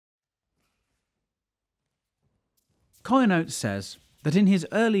Colin Oates says that in his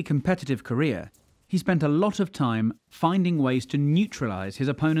early competitive career, he spent a lot of time finding ways to neutralise his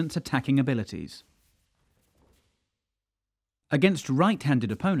opponent's attacking abilities. Against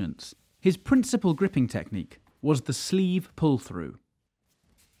right-handed opponents, his principal gripping technique was the sleeve pull-through.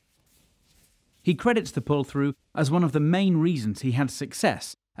 He credits the pull-through as one of the main reasons he had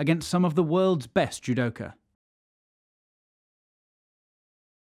success against some of the world's best judoka.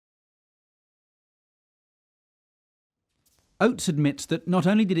 Oates admits that not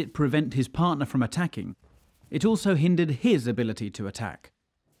only did it prevent his partner from attacking, it also hindered his ability to attack.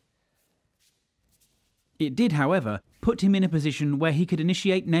 It did, however, put him in a position where he could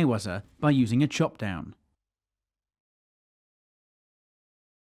initiate waza by using a chop down.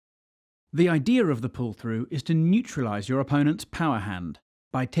 The idea of the pull-through is to neutralise your opponent's power hand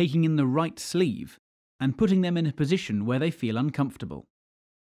by taking in the right sleeve and putting them in a position where they feel uncomfortable.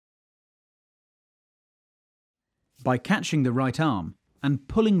 By catching the right arm and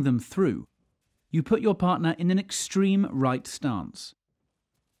pulling them through, you put your partner in an extreme right stance.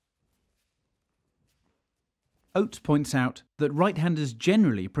 Oates points out that right-handers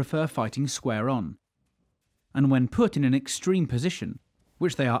generally prefer fighting square on, and when put in an extreme position,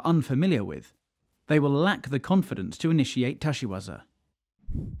 which they are unfamiliar with, they will lack the confidence to initiate tashiwaza.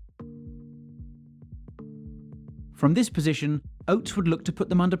 From this position, Oates would look to put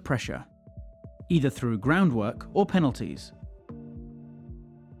them under pressure, either through groundwork or penalties.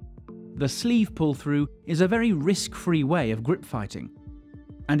 The sleeve pull-through is a very risk-free way of grip fighting,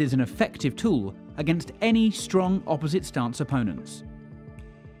 and is an effective tool against any strong opposite stance opponents,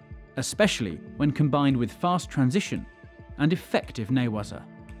 especially when combined with fast transition and effective waza.